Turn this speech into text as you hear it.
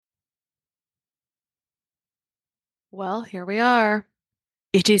Well, here we are.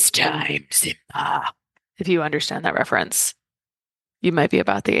 It is time, Simba. If you understand that reference, you might be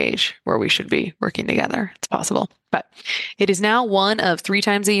about the age where we should be working together. It's possible. But it is now one of three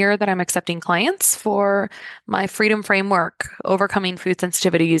times a year that I'm accepting clients for my Freedom Framework, overcoming food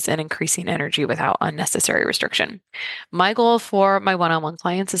sensitivities and increasing energy without unnecessary restriction. My goal for my one-on-one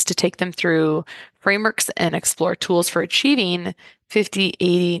clients is to take them through frameworks and explore tools for achieving 50,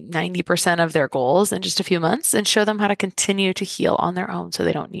 80, 90% of their goals in just a few months and show them how to continue to heal on their own so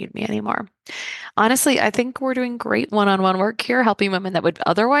they don't need me anymore. Honestly, I think we're doing great one-on-one work here, helping women that would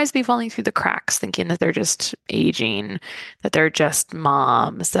otherwise be falling through the cracks, thinking that they're just aging, that they're just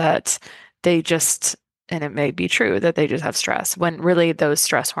moms, that they just, and it may be true that they just have stress, when really those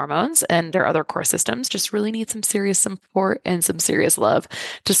stress hormones and their other core systems just really need some serious support and some serious love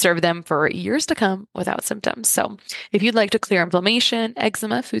to serve them for years to come without symptoms. So if you'd like to clear inflammation,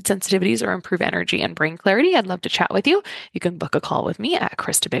 eczema, food sensitivities, or improve energy and brain clarity, I'd love to chat with you. You can book a call with me at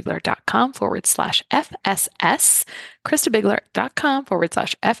kristabigler.com/FSS,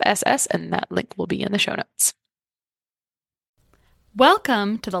 kristabigler.com/FSS, and that link will be in the show notes.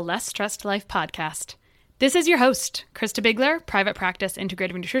 Welcome to the Less Stressed Life podcast. This is your host, Krista Bigler, private practice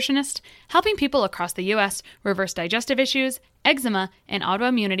integrative nutritionist, helping people across the U.S. reverse digestive issues, eczema, and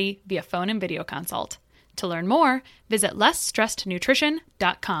autoimmunity via phone and video consult. To learn more, visit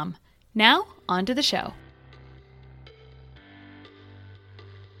lessstressednutrition.com. Now, on to the show.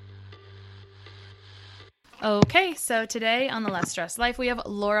 Okay, so today on The Less Stressed Life, we have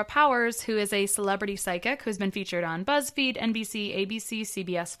Laura Powers, who is a celebrity psychic who's been featured on BuzzFeed, NBC, ABC,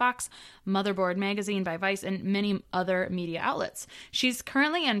 CBS, Fox, Motherboard Magazine by Vice, and many other media outlets. She's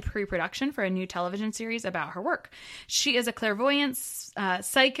currently in pre-production for a new television series about her work. She is a clairvoyant,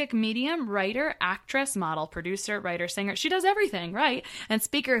 psychic, medium, writer, actress, model, producer, writer, singer. She does everything, right? And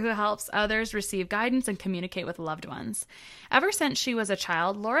speaker who helps others receive guidance and communicate with loved ones. Ever since she was a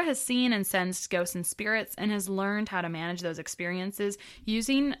child, Laura has seen and sensed ghosts and spirits and has learned how to manage those experiences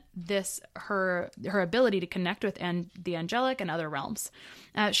using her ability to connect with the angelic and other realms.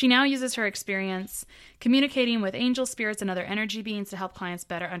 She now uses her experience communicating with angel spirits and other energy beings to help clients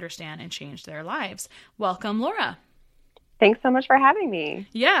better understand and change their lives. Welcome, Laura. Thanks so much for having me.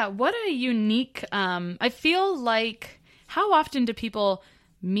 Yeah, what a unique, I feel like, how often do people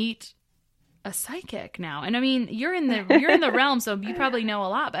meet a psychic now? And I mean, you're in the realm, so you probably know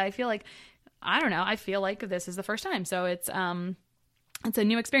a lot, but I feel like, I don't know, I feel like this is the first time. So it's a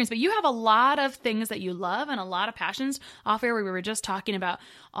new experience, but you have a lot of things that you love and a lot of passions. Off air, we were just talking about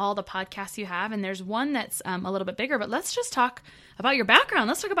all the podcasts you have, and there's one that's a little bit bigger, but let's just talk about your background.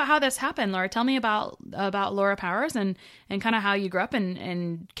 Let's talk about how this happened. Laura, tell me about Laura Powers and kind of how you grew up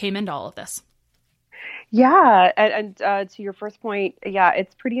and came into all of this. Yeah. And to your first point, yeah,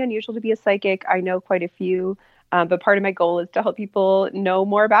 it's pretty unusual to be a psychic. I know quite a few, but part of my goal is to help people know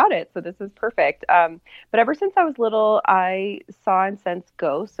more about it. So this is perfect. But ever since I was little, I saw and sensed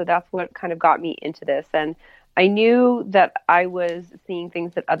ghosts. So that's what kind of got me into this. And I knew that I was seeing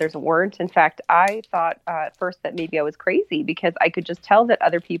things that others weren't. In fact, I thought at first that maybe I was crazy because I could just tell that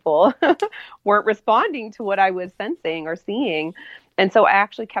other people weren't responding to what I was sensing or seeing. And so I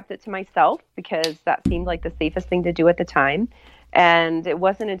actually kept it to myself because that seemed like the safest thing to do at the time. And it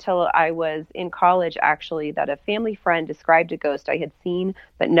wasn't until I was in college, actually, that a family friend described a ghost I had seen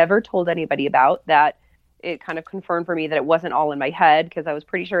but never told anybody about, that it kind of confirmed for me that it wasn't all in my head, because I was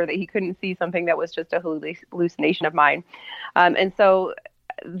pretty sure that he couldn't see something that was just a hallucination of mine. And so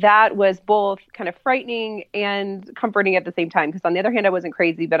that was both kind of frightening and comforting at the same time, because on the other hand, I wasn't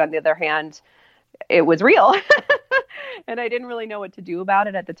crazy, but on the other hand, it was real. And I didn't really know what to do about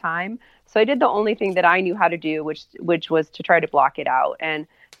it at the time. So I did the only thing that I knew how to do, which was to try to block it out. And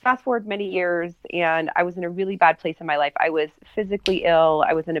fast forward many years, and I was in a really bad place in my life. I was physically ill.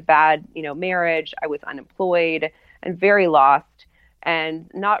 I was in a bad, marriage. I was unemployed and very lost, and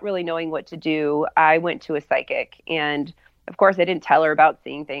not really knowing what to do. I went to a psychic, and of course I didn't tell her about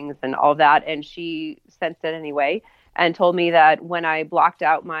seeing things and all that. And she sensed it anyway, and told me that when I blocked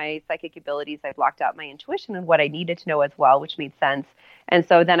out my psychic abilities, I blocked out my intuition and what I needed to know as well, which made sense. And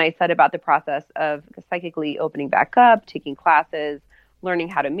so then I set about the process of psychically opening back up, taking classes, learning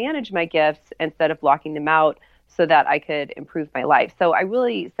how to manage my gifts instead of blocking them out so that I could improve my life. So I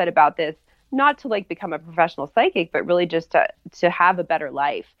really set about this not to become a professional psychic, but really just to have a better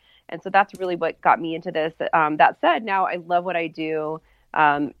life. And so that's really what got me into this. That said, now I love what I do.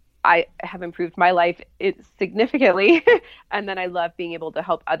 I have improved my life significantly. And then I love being able to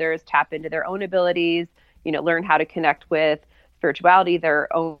help others tap into their own abilities, learn how to connect with spirituality, their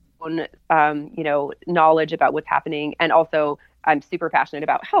own, knowledge about what's happening, and also I'm super passionate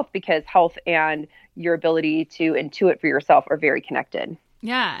about health because health and your ability to intuit for yourself are very connected.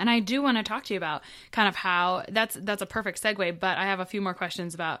 Yeah, and I do want to talk to you about kind of how that's a perfect segue, but I have a few more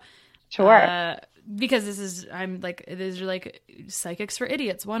questions about Sure. because these are like psychics for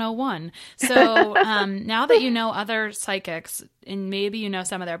idiots 101. So now that you know other psychics and maybe you know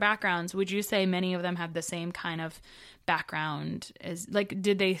some of their backgrounds, would you say many of them have the same kind of background as like,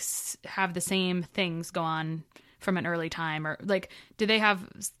 did they have the same things go on from an early time, or like, did they have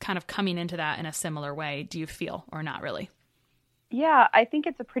kind of coming into that in a similar way? Do you feel, or not really? Yeah, I think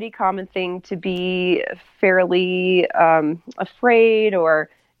it's a pretty common thing to be fairly afraid or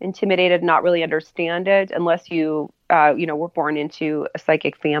intimidated, not really understand it, unless were born into a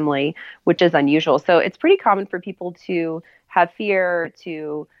psychic family, which is unusual. So it's pretty common for people to have fear,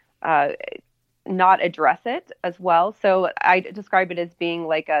 to uh, not address it as well. So I describe it as being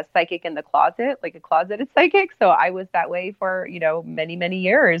like a psychic in the closet, like a closeted psychic. So I was that way for, many, many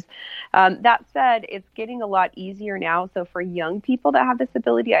years. That said, it's getting a lot easier now. So for young people that have this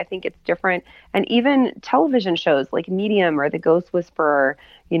ability, I think it's different. And even television shows like Medium or The Ghost Whisperer,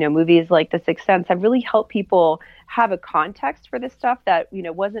 movies like The Sixth Sense have really helped people have a context for this stuff that,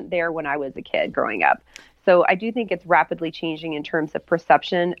 wasn't there when I was a kid growing up. So I do think it's rapidly changing in terms of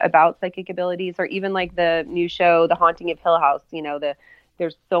perception about psychic abilities, or even like the new show, The Haunting of Hill House.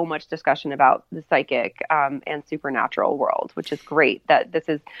 There's so much discussion about the psychic and supernatural world, which is great that this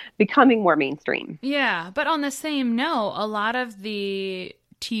is becoming more mainstream. Yeah, but on the same note, a lot of the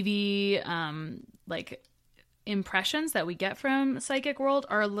TV like impressions that we get from psychic world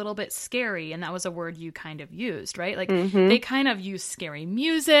are a little bit scary, and that was a word you kind of used, right? Like they kind of use scary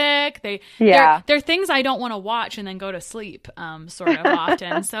music. They're things I don't want to watch and then go to sleep sort of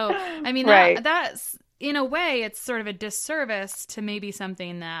often. So I mean right. that's in a way it's sort of a disservice to maybe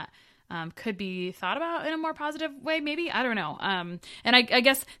something that could be thought about in a more positive way, maybe. I don't know. And I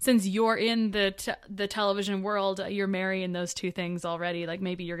guess since you're in the television world, you're marrying those two things already. Like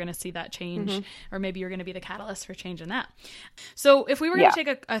maybe you're going to see that change, or maybe you're going to be the catalyst for changing that. So if we were going to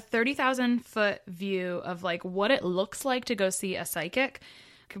take a 30,000 foot view of like what it looks like to go see a psychic,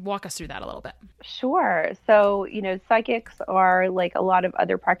 walk us through that a little bit. Sure. So, psychics are like a lot of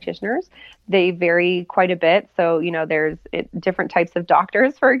other practitioners. They vary quite a bit. So, there's different types of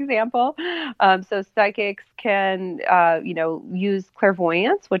doctors, for example. So psychics can, use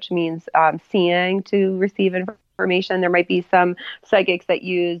clairvoyance, which means seeing to receive information. There might be some psychics that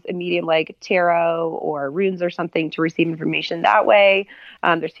use a medium like tarot or runes or something to receive information that way.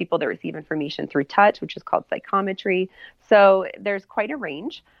 There's people that receive information through touch, which is called psychometry. So there's quite a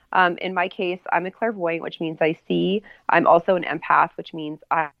range. In my case, I'm a clairvoyant, which means I see. I'm also an empath, which means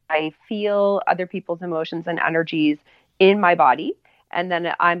I feel other people's emotions and energies in my body. And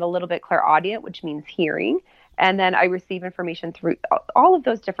then I'm a little bit clairaudient, which means hearing. And then I receive information through all of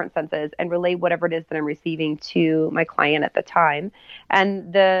those different senses and relay whatever it is that I'm receiving to my client at the time.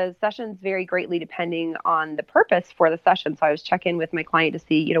 And the sessions vary greatly depending on the purpose for the session. So I always check in with my client to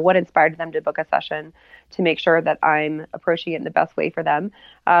see, what inspired them to book a session, to make sure that I'm approaching it in the best way for them.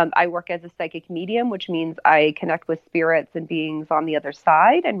 I work as a psychic medium, which means I connect with spirits and beings on the other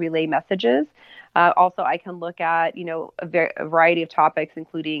side and relay messages. Also, I can look at, a variety of topics,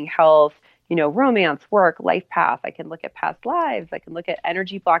 including health, romance, work, life path. I can look at past lives. I can look at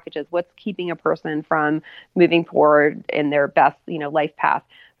energy blockages, what's keeping a person from moving forward in their best, life path.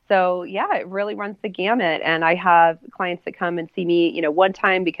 So yeah, it really runs the gamut. And I have clients that come and see me, one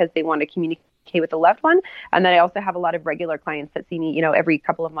time because they want to communicate with a loved one. And then I also have a lot of regular clients that see me, every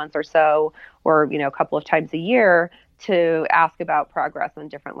couple of months or so, or, a couple of times a year to ask about progress on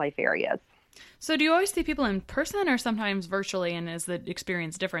different life areas. So do you always see people in person or sometimes virtually, and is the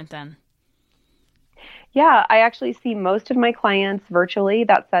experience different then? Yeah, I actually see most of my clients virtually.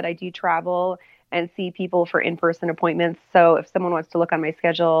 That said, I do travel and see people for in-person appointments. So if someone wants to look on my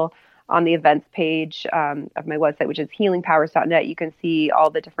schedule on the events page of my website, which is healingpowers.net, you can see all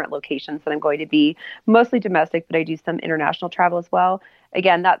the different locations that I'm going to be, mostly domestic, but I do some international travel as well.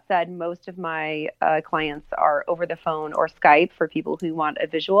 Again, that said, most of my clients are over the phone or Skype for people who want a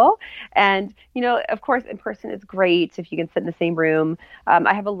visual. And, of course, in person is great if you can sit in the same room.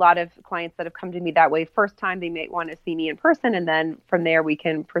 I have a lot of clients that have come to me that way. First time, they may want to see me in person, and then from there we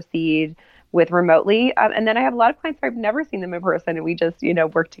can proceed with remotely. And then I have a lot of clients where I've never seen them in person, and we just,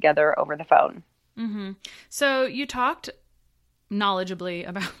 work together over the phone. Mm-hmm. So you talked knowledgeably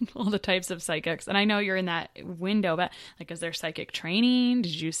about all the types of psychics, and I know you're in that window, but like, is there psychic training?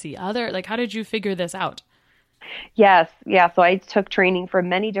 Did you see how did you figure this out? Yes, yeah. So I took training from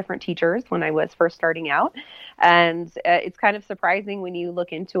many different teachers when I was first starting out, and it's kind of surprising when you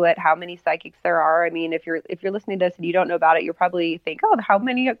look into it how many psychics there are. I mean, if you're listening to this and you don't know about it, you probably think, oh, how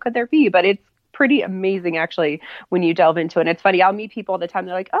many could there be? But it's pretty amazing actually when you delve into it. And it's funny. I'll meet people all the time.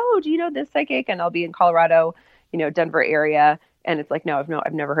 They're like, oh, do you know this psychic? And I'll be in Colorado, Denver area. And it's like, no,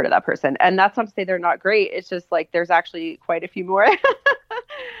 I've never heard of that person. And that's not to say they're not great. It's just like there's actually quite a few more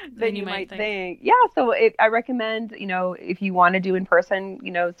than you might think. Yeah. So I recommend, if you want to do in person,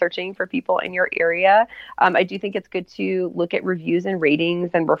 searching for people in your area. I do think it's good to look at reviews and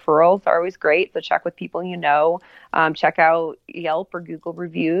ratings, and referrals are always great. So check with people check out Yelp or Google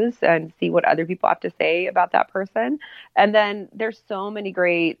reviews and see what other people have to say about that person. And then there's so many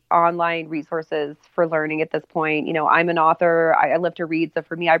great online resources for learning at this point. I'm an author. I love to read. So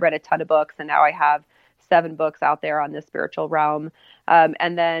for me, I read a ton of books, and now I have 7 books out there on the spiritual realm.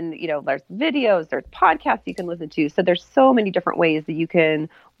 And then, there's videos, there's podcasts you can listen to. So there's so many different ways that you can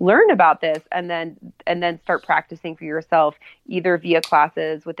learn about this and then start practicing for yourself, either via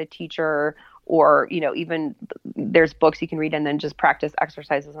classes with a teacher, or, even there's books you can read and then just practice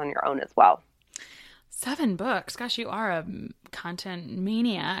exercises on your own as well. 7 books. Gosh, you are a content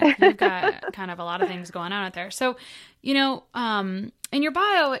maniac. You've got kind of a lot of things going on out there. So, in your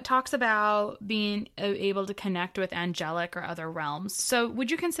bio, it talks about being able to connect with angelic or other realms. So would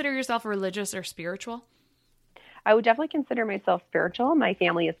you consider yourself religious or spiritual? I would definitely consider myself spiritual. My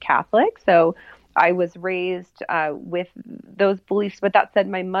family is Catholic, so I was raised with those beliefs. But that said,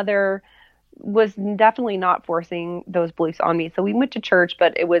 my mother was definitely not forcing those beliefs on me. So we went to church,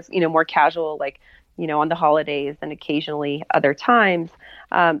 but it was, more casual, like, on the holidays and occasionally other times.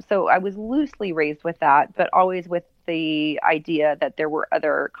 So I was loosely raised with that, but always with the idea that there were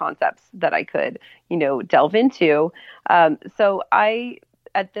other concepts that I could, delve into. So I,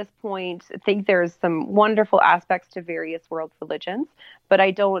 at this point, think there's some wonderful aspects to various world religions, but I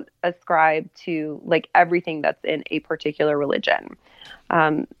don't ascribe to like everything that's in a particular religion.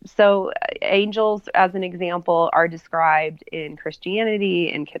 So angels, as an example, are described in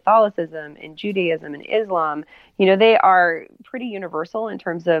Christianity, in Catholicism, in Judaism, and Islam. They are pretty universal in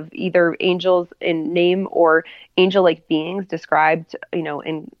terms of either angels in name or angel-like beings described,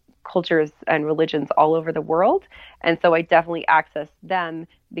 in cultures and religions all over the world. And so I definitely access them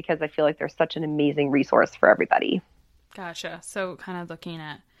because I feel like they're such an amazing resource for everybody. Gotcha. So kind of looking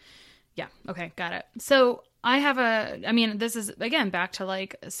at, yeah. Okay. Got it. So this is again, back to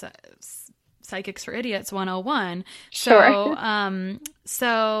like Psychics for Idiots 101. Sure.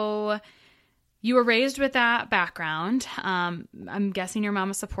 So you were raised with that background. I'm guessing your mom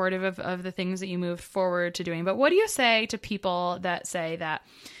was supportive of the things that you moved forward to doing, but what do you say to people that say that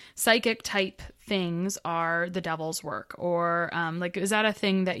psychic type things are the devil's work, or is that a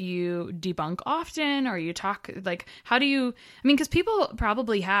thing that you debunk often, or you talk, like, how do you, because people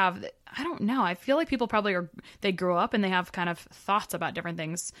probably have, I don't know, I feel like people probably they grow up and they have kind of thoughts about different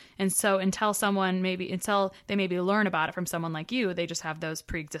things, and so until they maybe learn about it from someone like you, they just have those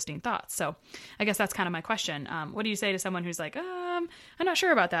pre-existing thoughts. So I guess that's kind of my question. What do you say to someone who's like, I'm not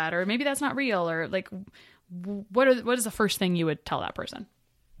sure about that, or maybe that's not real, or like, what is the first thing you would tell that person?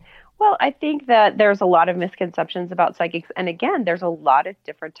 Well, I think that there's a lot of misconceptions about psychics. And again, there's a lot of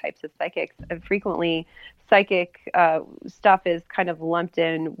different types of psychics. And frequently, psychic stuff is kind of lumped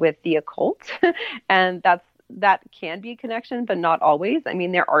in with the occult. And that can be a connection, but not always. I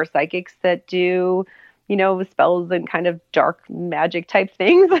mean, there are psychics that do, spells and kind of dark magic type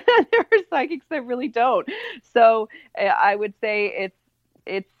things. There are psychics that really don't. So I would say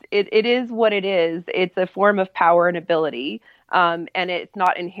it is what it is. It's a form of power and ability. And it's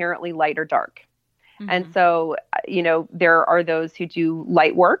not inherently light or dark. Mm-hmm. And so, there are those who do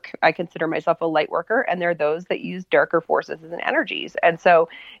light work. I consider myself a light worker, and there are those that use darker forces and energies. And so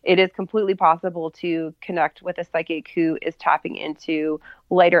it is completely possible to connect with a psychic who is tapping into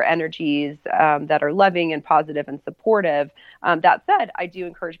lighter energies that are loving and positive and supportive. That said, I do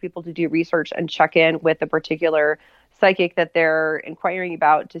encourage people to do research and check in with a particular psychic that they're inquiring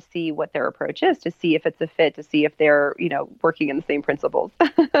about to see what their approach is, to see if it's a fit, to see if they're, working in the same principles.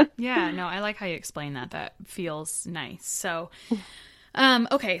 Yeah, no, I like how you explain that. That feels nice. So,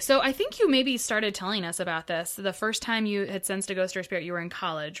 okay. So I think you maybe started telling us about this the first time you had sensed a ghost or a spirit, you were in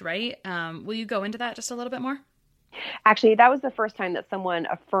college, right? Will you go into that just a little bit more? Actually, that was the first time that someone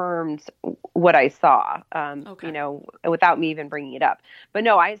affirmed what I saw, Okay. without me even bringing it up. But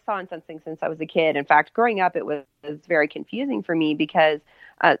no, I saw and sensed things since I was a kid. In fact, growing up, it was very confusing for me because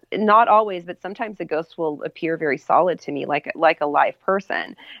not always, but sometimes the ghost will appear very solid to me, like a live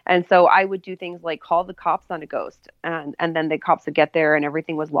person. And so I would do things like call the cops on a ghost, and then the cops would get there, and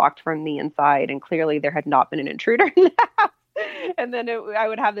everything was locked from the inside, and clearly there had not been an intruder in the house. And then I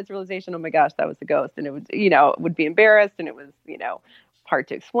would have this realization, oh my gosh, that was the ghost, and would be embarrassed, and it was hard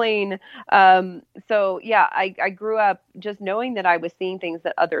to explain. So yeah, I grew up just knowing that I was seeing things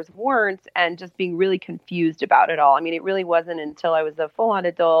that others weren't, and just being really confused about it all. I mean, it really wasn't until I was a full-on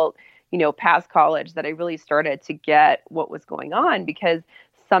adult, past college, that I really started to get what was going on, because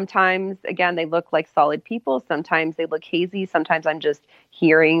sometimes, again, they look like solid people. Sometimes they look hazy. Sometimes I'm just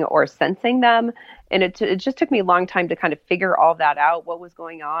hearing or sensing them. And it just took me a long time to kind of figure all that out, what was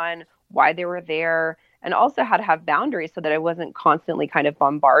going on, why they were there, and also how to have boundaries so that I wasn't constantly kind of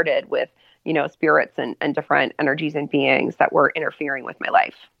bombarded with, spirits and different energies and beings that were interfering with my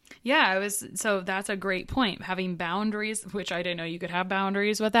life. Yeah, so that's a great point. Having boundaries, which I didn't know you could have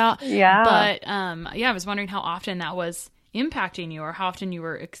boundaries without. Yeah. But yeah, I was wondering how often that was impacting you or how often you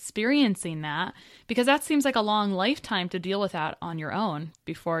were experiencing that, because that seems like a long lifetime to deal with that on your own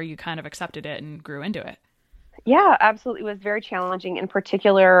before you kind of accepted it and grew into it. Yeah, absolutely. It was very challenging. In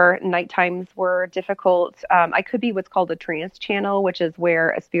particular, night times were difficult. I could be what's called a trance channel, which is where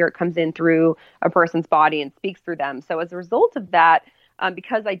a spirit comes in through a person's body and speaks through them. So as a result of that,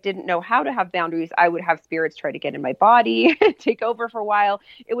 because I didn't know how to have boundaries, I would have spirits try to get in my body, take over for a while.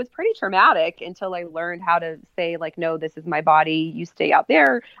 It was pretty traumatic until I learned how to say, like, no, this is my body. You stay out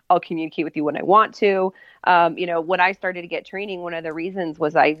there. I'll communicate with you when I want to. When I started to get training, one of the reasons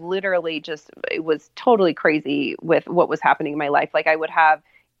was I literally it was totally crazy with what was happening in my life. Like, I would have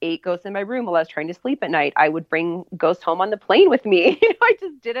 8 ghosts in my room while I was trying to sleep at night. I would bring ghosts home on the plane with me. I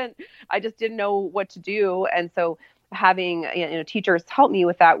just didn't know what to do. And so having teachers help me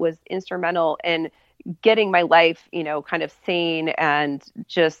with that was instrumental in getting my life kind of sane and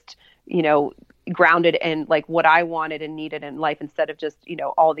just grounded in like what I wanted and needed in life, instead of just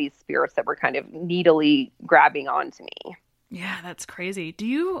all these spirits that were kind of needily grabbing onto me. Yeah, that's crazy. Do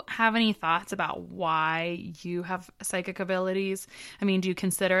you have any thoughts about why you have psychic abilities? I mean, do you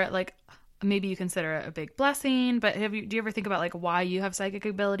consider it like, maybe you consider it a big blessing, but do you ever think about like why you have psychic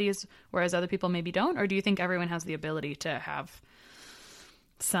abilities whereas other people maybe don't? Or do you think everyone has the ability to have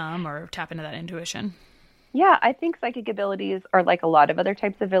some or tap into that intuition? Yeah, I think psychic abilities are like a lot of other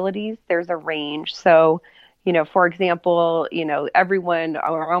types of abilities. There's a range. So, for example, everyone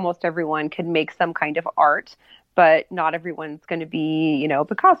or almost everyone can make some kind of art, but not everyone's going to be,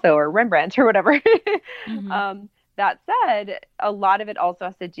 Picasso or Rembrandt or whatever. Mm-hmm. That said, a lot of it also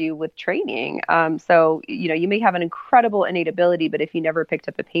has to do with training. So, you may have an incredible innate ability, but if you never picked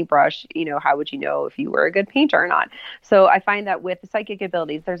up a paintbrush, how would you know if you were a good painter or not? So I find that with psychic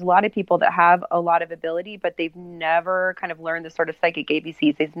abilities, there's a lot of people that have a lot of ability, but they've never kind of learned the sort of psychic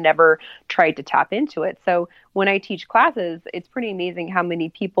ABCs. They've never tried to tap into it. So when I teach classes, it's pretty amazing how many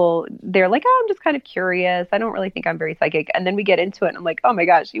people, they're like, oh, I'm just kind of curious. I don't really think I'm very psychic. And then we get into it and I'm like, oh my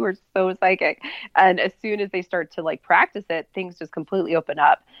gosh, you were so psychic. And as soon as they start to like practice it, things just completely open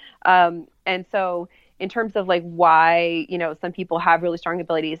up. And so in terms of like why, some people have really strong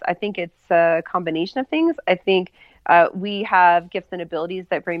abilities, I think it's a combination of things. I think we have gifts and abilities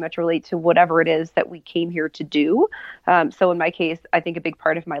that very much relate to whatever it is that we came here to do. So in my case, I think a big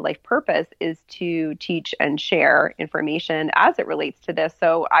part of my life purpose is to teach and share information as it relates to this.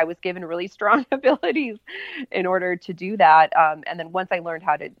 So I was given really strong abilities in order to do that. And then once I learned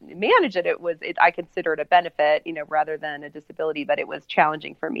how to manage it, I consider it a benefit, rather than a disability, but it was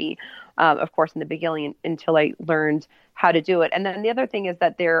challenging for me, of course, in the beginning until I learned how to do it. And then the other thing is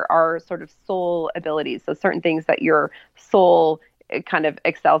that there are sort of soul abilities. So certain things that your soul kind of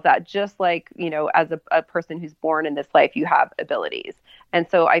excels at, just like, as a person who's born in this life, you have abilities. And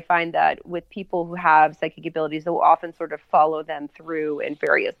so I find that with people who have psychic abilities, it will often sort of follow them through in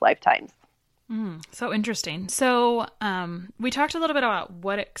various lifetimes. So interesting. So we talked a little bit about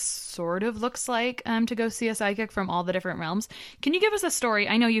what it sort of looks like to go see a psychic from all the different realms. Can you give us a story?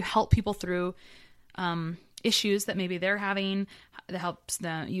 I know you help people through issues that maybe they're having,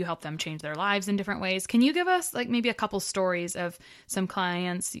 you help them change their lives in different ways. Can you give us like maybe a couple stories of some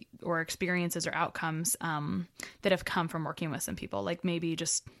clients or experiences or outcomes that have come from working with some people? Like maybe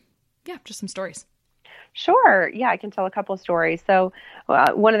just some stories. Sure. Yeah, I can tell a couple of stories. So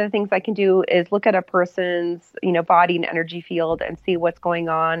one of the things I can do is look at a person's, body and energy field and see what's going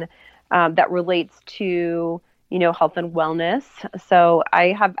on that relates to health and wellness. So I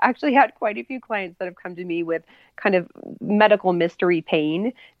have actually had quite a few clients that have come to me with kind of medical mystery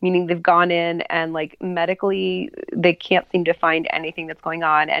pain, meaning they've gone in and like medically they can't seem to find anything that's going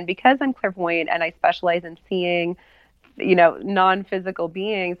on. And because I'm clairvoyant and I specialize in seeing non-physical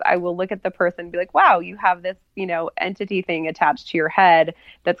beings, I will look at the person and be like, wow, you have this, entity thing attached to your head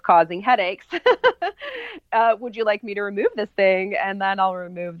that's causing headaches. Would you like me to remove this thing? And then I'll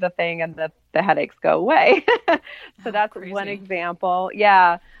remove the thing and the headaches go away. So that's crazy. One example.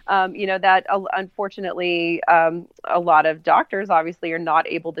 Yeah. That unfortunately, a lot of doctors obviously are not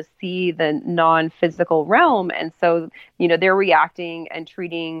able to see the non-physical realm. And so, they're reacting and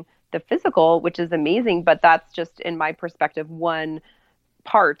treating the physical, which is amazing, but that's just, in my perspective, one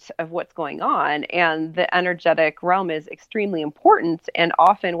part of what's going on. And the energetic realm is extremely important and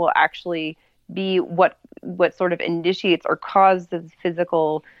often will actually be what sort of initiates or causes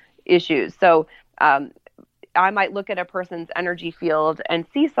physical issues. So I might look at a person's energy field and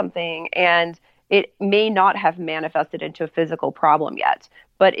see something, and it may not have manifested into a physical problem yet.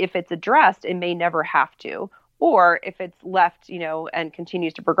 But if it's addressed, it may never have to. Or if it's left, and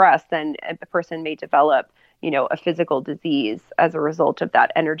continues to progress, then the person may develop, a physical disease as a result of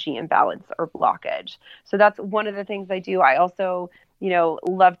that energy imbalance or blockage. So that's one of the things I do. I also,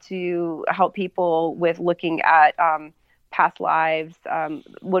 love to help people with looking at past lives.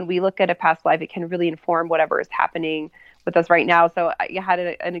 When we look at a past life, it can really inform whatever is happening with us right now. So I had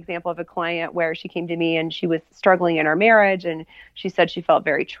an example of a client where she came to me and she was struggling in her marriage, and she said she felt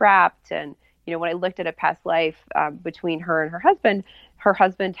very trapped. And when I looked at a past life between her and her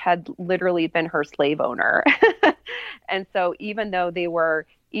husband had literally been her slave owner. And so even though they were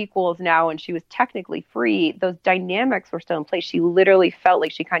equals now and she was technically free, those dynamics were still in place. She literally felt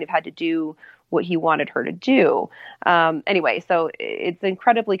like she kind of had to do what he wanted her to do. Anyway, so it's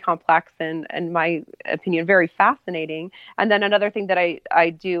incredibly complex and, in my opinion, very fascinating. And then another thing that I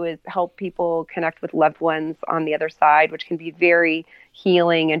do is help people connect with loved ones on the other side, which can be very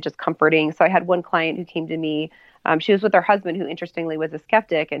healing and just comforting. So I had one client who came to me. She was with her husband, who interestingly was a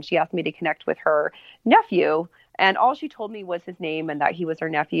skeptic, and she asked me to connect with her nephew. And all she told me was his name and that he was her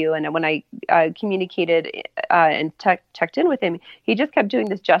nephew. And when I communicated and checked in with him, he just kept doing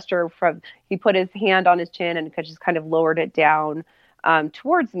this gesture he put his hand on his chin and just kind of lowered it down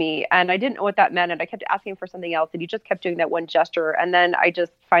towards me. And I didn't know what that meant. And I kept asking for something else. And he just kept doing that one gesture. And then I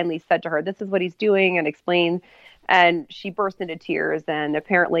just finally said to her, this is what he's doing, and explained. And she burst into tears. And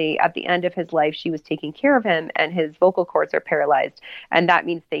apparently at the end of his life, she was taking care of him, and his vocal cords are paralyzed. And that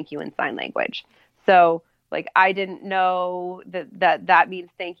means thank you in sign language. So I didn't know that means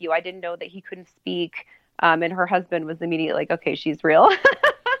thank you. I didn't know that he couldn't speak. And her husband was immediately like, okay, she's real.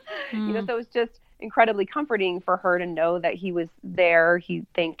 So it was just incredibly comforting for her to know that he was there. He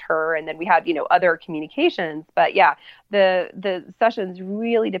thanked her. And then we had, other communications. But yeah, the sessions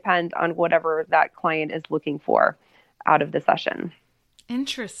really depend on whatever that client is looking for out of the session.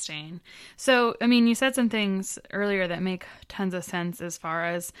 Interesting. So, you said some things earlier that make tons of sense as far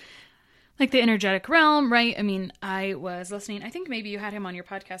as the energetic realm, right? I was listening, I think maybe you had him on your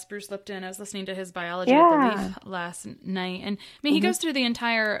podcast, Bruce Lipton. I was listening to his Biology of Belief last night. And he goes through the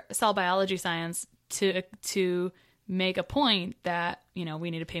entire cell biology science to make a point that,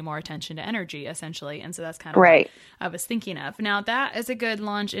 we need to pay more attention to energy, essentially. And so that's kind of what I was thinking of. Now, that is a good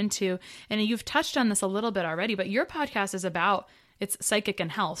launch into, and you've touched on this a little bit already, but your podcast is about it's psychic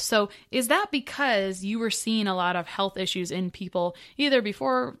and health. So is that because you were seeing a lot of health issues in people either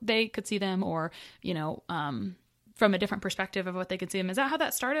before they could see them or, from a different perspective of what they could see them? Is that how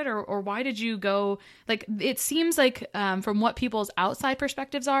that started? Or why did you go, it seems like from what people's outside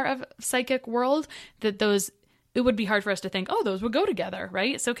perspectives are of psychic world, that it would be hard for us to think, oh, those would go together,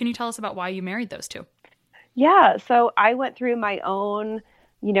 right? So can you tell us about why you married those two? Yeah. So I went through my own,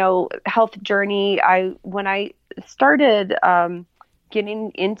 health journey. When I started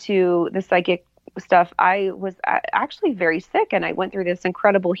getting into the psychic stuff, I was actually very sick, and I went through this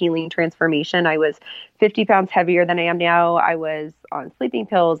incredible healing transformation. I was 50 pounds heavier than I am now. I was on sleeping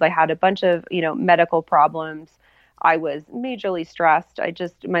pills. I had a bunch of, medical problems. I was majorly stressed.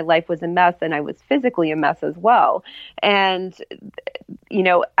 My life was a mess, and I was physically a mess as well. And,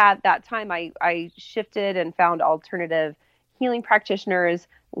 at that time I shifted and found alternative healing practitioners,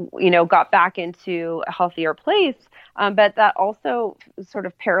 got back into a healthier place. But that also sort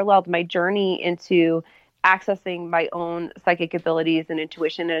of paralleled my journey into accessing my own psychic abilities and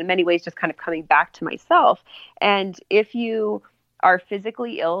intuition, and in many ways just kind of coming back to myself. And if you are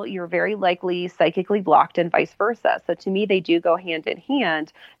physically ill, you're very likely psychically blocked, and vice versa. So to me, they do go hand in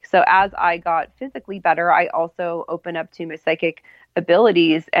hand. So as I got physically better, I also opened up to my psychic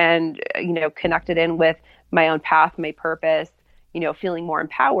abilities and, connected in with my own path, my purpose, feeling more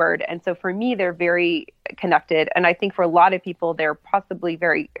empowered. And so for me, they're very connected. And I think for a lot of people, they're possibly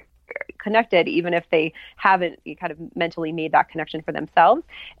very connected, even if they haven't kind of mentally made that connection for themselves.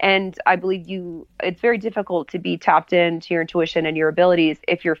 And I believe it's very difficult to be tapped into your intuition and your abilities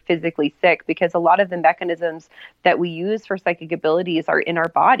if you're physically sick, because a lot of the mechanisms that we use for psychic abilities are in our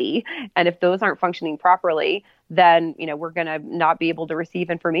body. And if those aren't functioning properly, then, we're going to not be able to receive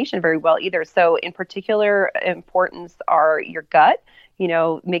information very well either. So in particular importance are your gut,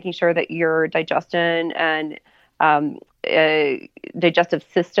 making sure that your digestion and digestive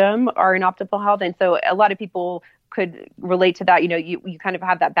system are in optimal health. And so a lot of people could relate to that. You kind of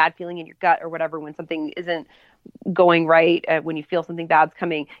have that bad feeling in your gut or whatever when something isn't going right, when you feel something bad's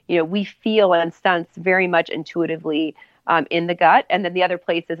coming. We feel and sense very much intuitively in the gut, and then the other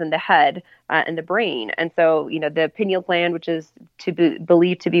place is in the head and the brain. And so, the pineal gland, which is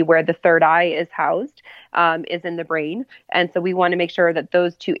believed to be where the third eye is housed, is in the brain. And so we want to make sure that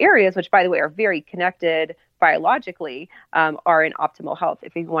those two areas, which by the way are very connected biologically, are in optimal health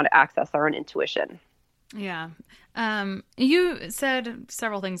if we want to access our own intuition. Yeah. You said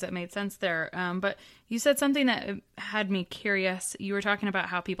several things that made sense there, but you said something that had me curious. You were talking about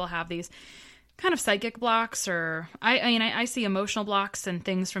how people have these kind of psychic blocks, or I see emotional blocks and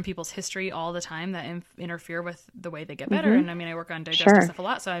things from people's history all the time that interfere with the way they get better. And I work on digestive stuff a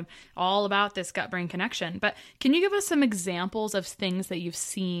lot, so I'm all about this gut-brain connection. But can you give us some examples of things that you've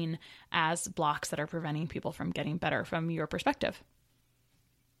seen as blocks that are preventing people from getting better from your perspective?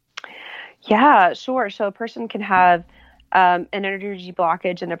 Yeah, sure. So a person can have an energy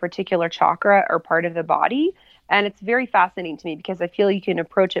blockage in a particular chakra or part of the body. And it's very fascinating to me because I feel you can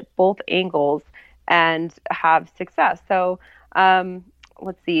approach it both angles and have success. So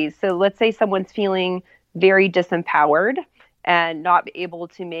let's see. So let's say someone's feeling very disempowered and not able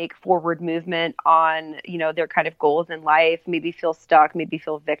to make forward movement on, their kind of goals in life, maybe feel stuck, maybe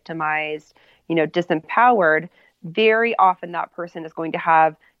feel victimized, disempowered. Very often that person is going to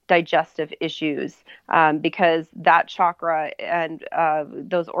have digestive issues because that chakra and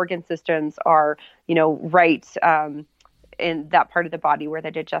those organ systems are, right in that part of the body where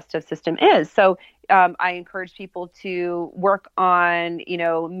the digestive system is. So I encourage people to work on,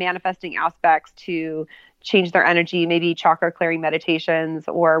 manifesting aspects to change their energy, maybe chakra clearing meditations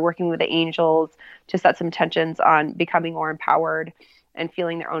or working with the angels to set some intentions on becoming more empowered and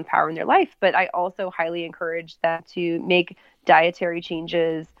feeling their own power in their life. But I also highly encourage them to make dietary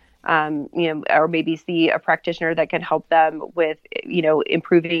changes, or maybe see a practitioner that can help them with,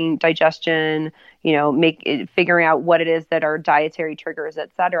 improving digestion, figuring out what it is that are dietary triggers,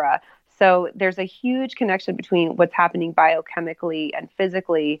 et cetera. So there's a huge connection between what's happening biochemically and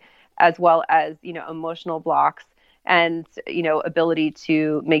physically, as well as, emotional blocks and, ability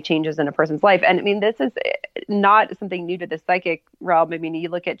to make changes in a person's life. And this is not something new to the psychic realm. You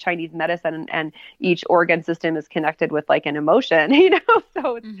look at Chinese medicine and each organ system is connected with like an emotion,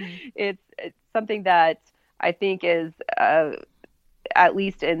 so it's something that I think is, at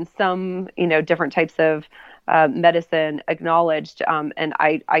least in some, different types of medicine acknowledged. And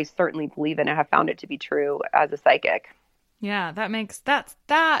I certainly believe in it, have found it to be true as a psychic. Yeah, that makes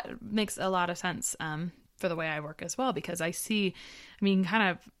a lot of sense. For the way I work as well, because I see,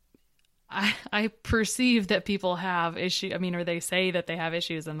 I perceive that people have issues, or they say that they have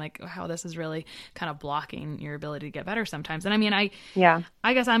issues, and like, how this is really kind of blocking your ability to get better sometimes. And I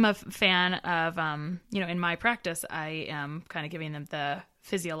guess I'm a fan of, in my practice, I am kind of giving them the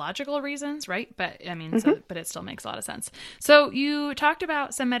physiological reasons, right? But but it still makes a lot of sense. So you talked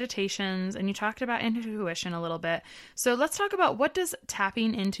about some meditations and you talked about intuition a little bit. So let's talk about, what does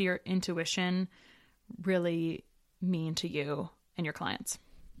tapping into your intuition really mean to you and your clients?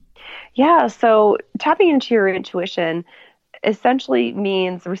 Yeah, so tapping into your intuition essentially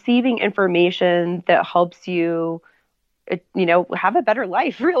means receiving information that helps you, have a better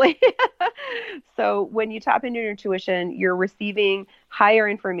life, really. So when you tap into your intuition, you're receiving higher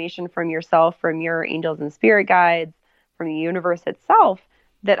information from yourself, from your angels and spirit guides, from the universe itself,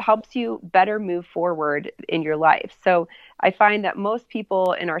 that helps you better move forward in your life. So I find that most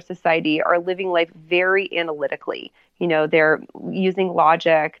people in our society are living life very analytically. They're using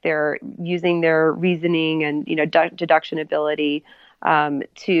logic, they're using their reasoning and, deduction ability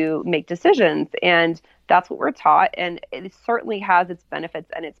to make decisions. And that's what we're taught. And it certainly has its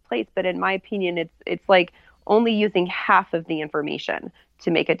benefits and its place. But in my opinion, it's like only using half of the information to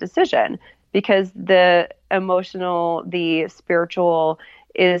make a decision, because the emotional, the spiritual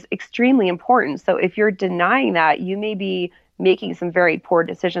is extremely important. So if you're denying that, you may be making some very poor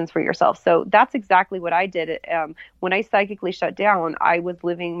decisions for yourself. So that's exactly what I did. When I psychically shut down, I was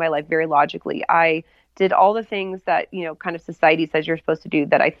living my life very logically. I did all the things that, kind of society says you're supposed to do,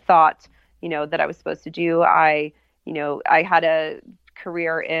 that I thought, that I was supposed to do. I had a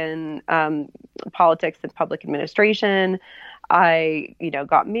career in politics and public administration. I,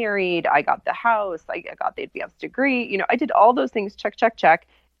 got married. I got the house. I got the advanced degree. I did all those things, check, check, check.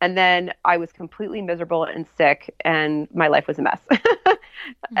 And then I was completely miserable and sick, and my life was a mess.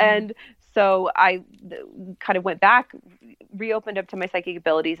 Mm-hmm. And so I kind of went back, reopened up to my psychic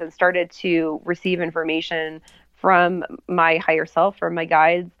abilities, and started to receive information from my higher self, from my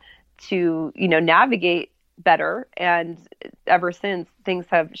guides, to, navigate better. And ever since, things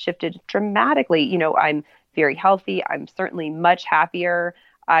have shifted dramatically. I'm very healthy. I'm certainly much happier.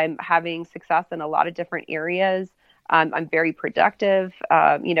 I'm having success in a lot of different areas. I'm very productive.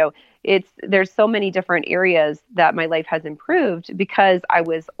 There's so many different areas that my life has improved because I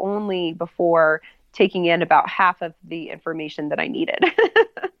was only before taking in about half of the information that I needed.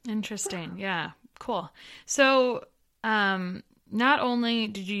 Interesting. Yeah. Cool. So, not only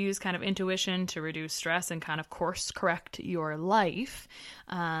did you use kind of intuition to reduce stress and kind of course correct your life,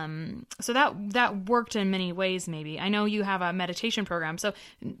 so that worked in many ways. Maybe I know you have a meditation program. So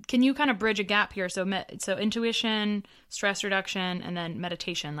can you kind of bridge a gap here? So intuition, stress reduction, and then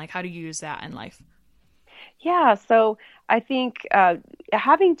meditation. Like, how do you use that in life? Yeah. So I think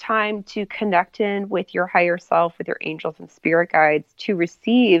having time to connect in with your higher self, with your angels and spirit guides, to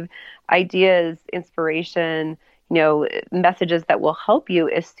receive ideas, inspiration, messages that will help you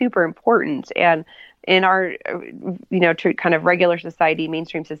is super important. And in our, kind of regular society,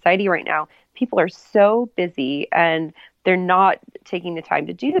 mainstream society right now, people are so busy and they're not taking the time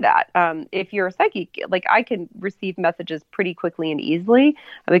to do that. If you're a psychic, like I can receive messages pretty quickly and easily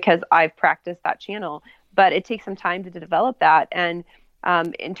because I've practiced that channel, but it takes some time to develop that. And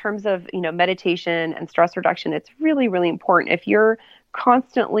in terms of, meditation and stress reduction, it's really, really important. If you're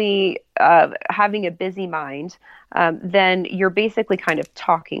constantly having a busy mind, then you're basically kind of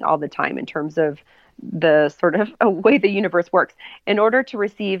talking all the time in terms of the sort of way the universe works. In order to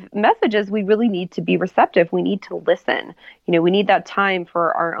receive messages, we really need to be receptive. We need to listen. We need that time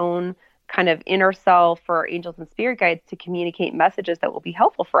for our own kind of inner self, for our angels and spirit guides to communicate messages that will be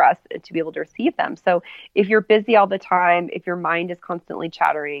helpful for us and to be able to receive them. So if you're busy all the time, if your mind is constantly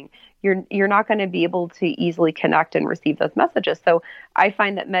chattering, you're not going to be able to easily connect and receive those messages. So I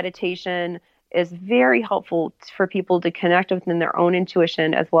find that meditation is very helpful for people to connect within their own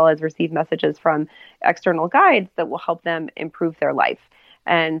intuition, as well as receive messages from external guides that will help them improve their life.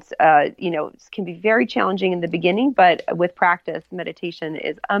 And, it can be very challenging in the beginning, but with practice, meditation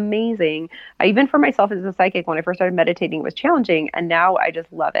is amazing. Even for myself as a psychic, when I first started meditating, it was challenging, and now I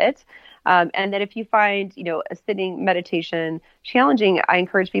just love it. And then if you find, a sitting meditation challenging, I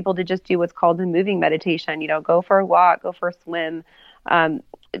encourage people to just do what's called a moving meditation. Go for a walk, go for a swim,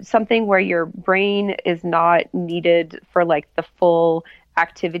 something where your brain is not needed for like the full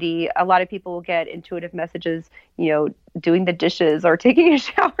activity. A lot of people will get intuitive messages, doing the dishes or taking a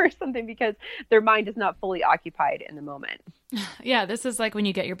shower or something because their mind is not fully occupied in the moment. Yeah, this is like when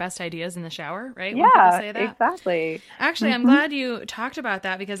you get your best ideas in the shower, right? Yeah, when people say that. Exactly. Actually, I'm glad you talked about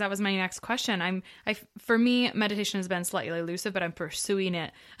that because that was my next question. For me, meditation has been slightly elusive, but I'm pursuing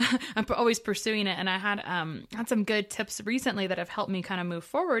it. I'm always pursuing it, and I had some good tips recently that have helped me kind of move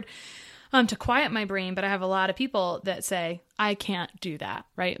forward. To quiet my brain, but I have a lot of people that say, I can't do that,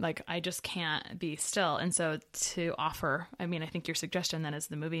 right? Like, I just can't be still. And so to offer, I think your suggestion then is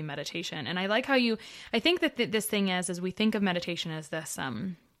the moving meditation. And I like how I think that this thing is we think of meditation as this,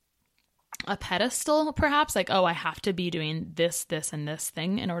 a pedestal, perhaps, like, oh, I have to be doing this, this, and this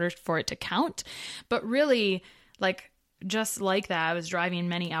thing in order for it to count. But really, like, just like that, I was driving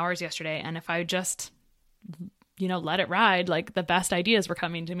many hours yesterday, and if I just let it ride, like the best ideas were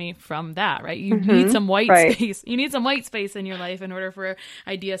coming to me from that, right? You need some white space. You need some white space in your life in order for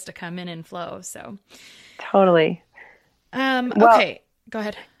ideas to come in and flow. So totally. Okay, go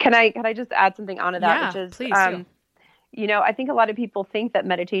ahead. Can I just add something onto that? Yeah, which is, please do. I think a lot of people think that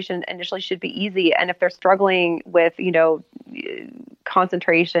meditation initially should be easy. And if they're struggling with,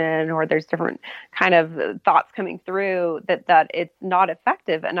 concentration, or there's different kind of thoughts coming through, that it's not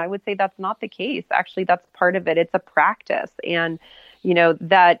effective. And I would say that's not the case. Actually, that's part of it. It's a practice. And,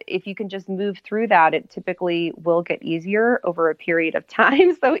 that if you can just move through that, it typically will get easier over a period of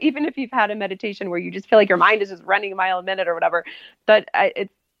time. So even if you've had a meditation where you just feel like your mind is just running a mile a minute or whatever,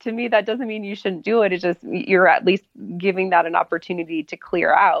 to me, that doesn't mean you shouldn't do it. It's just you're at least giving that an opportunity to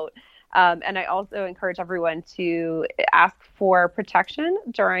clear out. And I also encourage everyone to ask for protection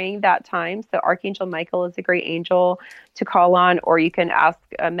during that time. So Archangel Michael is a great angel to call on, or you can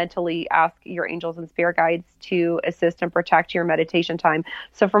mentally ask your angels and spirit guides to assist and protect your meditation time.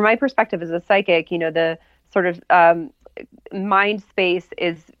 So from my perspective as a psychic, the sort of mind space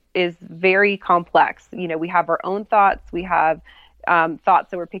is very complex. We have our own thoughts. We have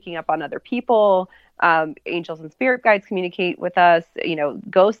thoughts that we're picking up on other people. Angels and spirit guides communicate with us,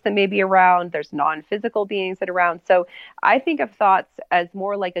 ghosts that may be around. There's non-physical beings that are around. So I think of thoughts as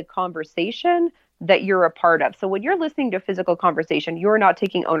more like a conversation that you're a part of. So when you're listening to a physical conversation, you're not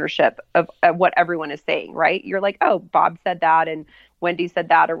taking ownership of what everyone is saying, right? You're like, oh, Bob said that and Wendy said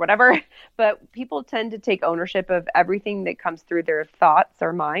that or whatever. But people tend to take ownership of everything that comes through their thoughts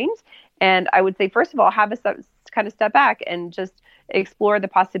or mind. And I would say, first of all, have a kind of step back and just explore the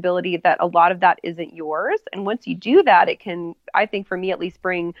possibility that a lot of that isn't yours. And once you do that, it can, I think for me at least,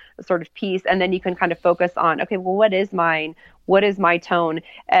 bring a sort of peace. And then you can kind of focus on, okay, well, what is mine? What is my tone?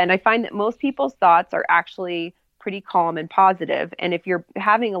 And I find that most people's thoughts are actually pretty calm and positive. And if you're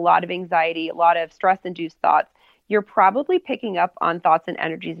having a lot of anxiety, a lot of stress-induced thoughts, you're probably picking up on thoughts and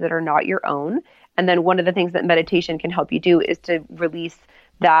energies that are not your own. And then one of the things that meditation can help you do is to release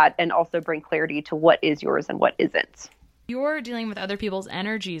that and also bring clarity to what is yours and what isn't. You're dealing with other people's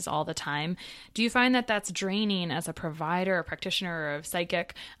energies all the time. Do you find that that's draining as a provider, a practitioner, or a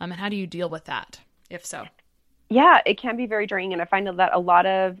psychic? And how do you deal with that, if so? Yeah, it can be very draining. And I find that a lot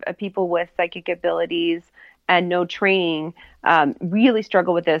of people with psychic abilities and no training really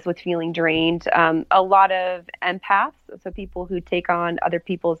struggle with this, with feeling drained. A lot of empaths, so people who take on other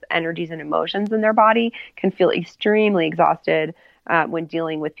people's energies and emotions in their body, can feel extremely exhausted when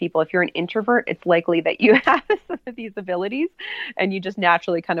dealing with people. If you're an introvert, it's likely that you have some of these abilities and you just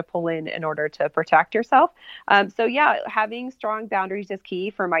naturally kind of pull in order to protect yourself. So yeah, having strong boundaries is key.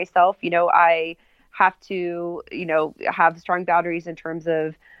 For myself, I have to, have strong boundaries in terms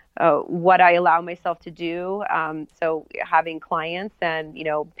of what I allow myself to do. So having clients and,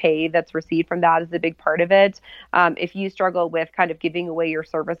 pay that's received from that is a big part of it. If you struggle with kind of giving away your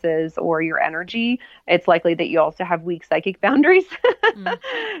services or your energy, it's likely that you also have weak psychic boundaries.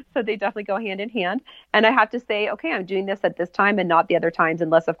 So they definitely go hand in hand. And I have to say, okay, I'm doing this at this time and not the other times,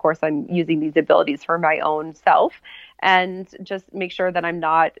 unless, of course, I'm using these abilities for my own self, and just make sure that I'm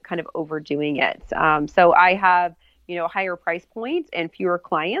not kind of overdoing it. So I have a higher price point and fewer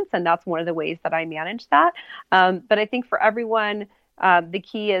clients. And that's one of the ways that I manage that. But I think for everyone, the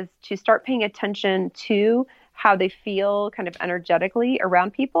key is to start paying attention to how they feel kind of energetically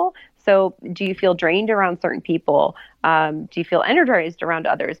around people. So do you feel drained around certain people? Do you feel energized around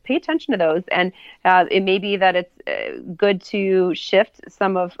others? Pay attention to those. And it may be that it's good to shift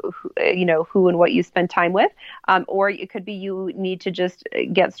some of, who and what you spend time with. Or it could be you need to just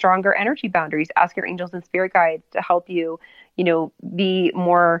get stronger energy boundaries. Ask your angels and spirit guides to help you, be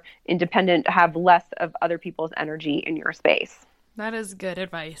more independent, have less of other people's energy in your space. That is good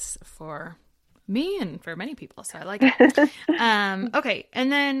advice for me and for many people. So I like it. Okay.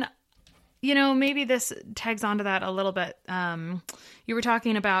 And then, maybe this tags onto that a little bit. You were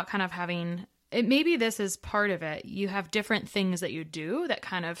talking about kind of having it. Maybe this is part of it. You have different things that you do that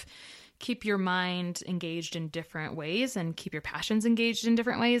kind of keep your mind engaged in different ways and keep your passions engaged in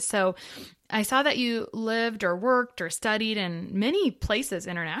different ways. So I saw that you lived or worked or studied in many places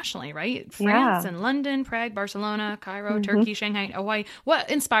internationally, right? France and London, Prague, Barcelona, Cairo, Turkey, Shanghai, Hawaii. What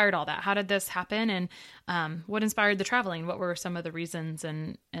inspired all that? How did this happen? And what inspired the traveling? What were some of the reasons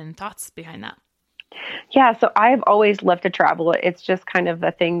and thoughts behind that? Yeah, so I've always loved to travel. It's just kind of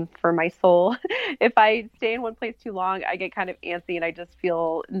a thing for my soul. If I stay in one place too long, I get kind of antsy and I just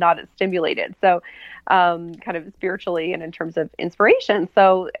feel not as stimulated. So kind of spiritually and in terms of inspiration.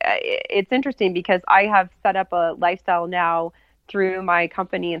 So it's interesting because I have set up a lifestyle now through my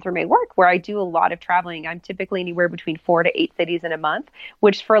company and through my work where I do a lot of traveling. I'm typically anywhere between 4 to 8 cities in a month,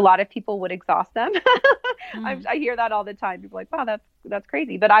 which for a lot of people would exhaust them. I hear that all the time. People are like, wow, that's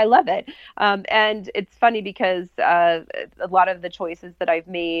crazy, but I love it. And it's funny because a lot of the choices that I've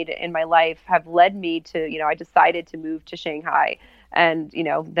made in my life have led me to, I decided to move to Shanghai. And,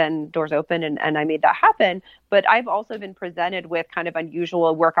 then doors open and I made that happen. But I've also been presented with kind of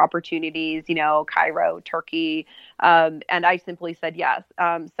unusual work opportunities, Cairo, Turkey. And I simply said yes.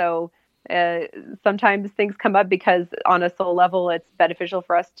 So sometimes things come up because on a soul level, it's beneficial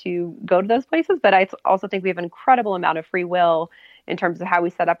for us to go to those places. But I also think we have an incredible amount of free will in terms of how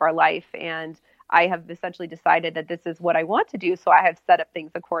we set up our life. And I have essentially decided that this is what I want to do. So I have set up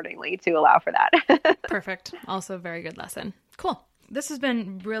things accordingly to allow for that. Perfect. Also a very good lesson. Cool. This has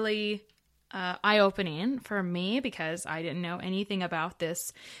been really eye-opening for me because I didn't know anything about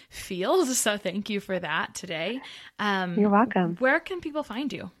this field. So thank you for that today. You're welcome. Where can people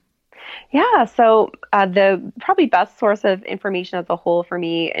find you? Yeah, so the probably best source of information as a whole for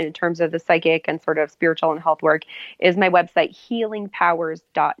me in terms of the psychic and sort of spiritual and health work is my website,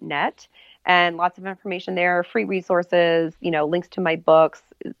 healingpowers.net. And lots of information there, free resources, links to my books,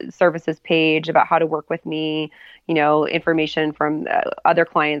 services page about how to work with me, information from other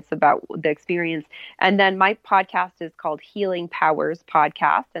clients about the experience. And then my podcast is called Healing Powers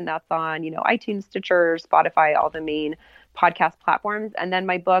Podcast, and that's on, iTunes, Stitcher, Spotify, all the main podcast platforms. And then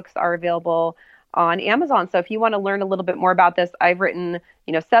my books are available on Amazon. So if you want to learn a little bit more about this, I've written,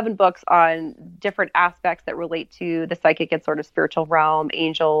 7 books on different aspects that relate to the psychic and sort of spiritual realm,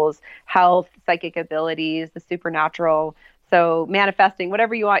 angels, health, psychic abilities, the supernatural. So manifesting,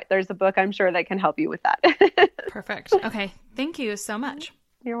 whatever you want, there's a book I'm sure that can help you with that. Perfect. Okay. Thank you so much.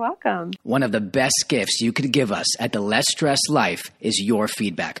 You're welcome. One of the best gifts you could give us at the Less Stress Life is your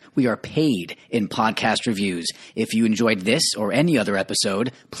feedback. We are paid in podcast reviews. If you enjoyed this or any other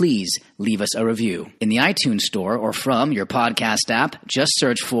episode, please leave us a review. In the iTunes store or from your podcast app, just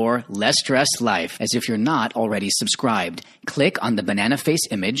search for Less Stress Life as if you're not already subscribed. Click on the banana face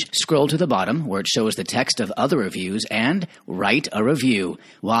image, scroll to the bottom where it shows the text of other reviews, and write a review.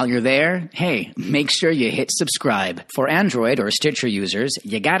 While you're there, hey, make sure you hit subscribe. For Android or Stitcher users,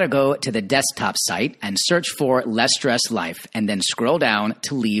 you gotta go to the desktop site and search for Less Stress Life and then scroll down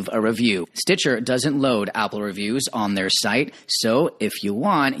to leave a review. Stitcher doesn't load Apple reviews on their site, so if you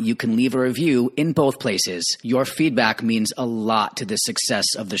want, you can leave a review in both places. Your feedback means a lot to the success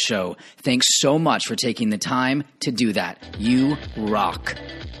of the show. Thanks so much for taking the time to do that. You rock.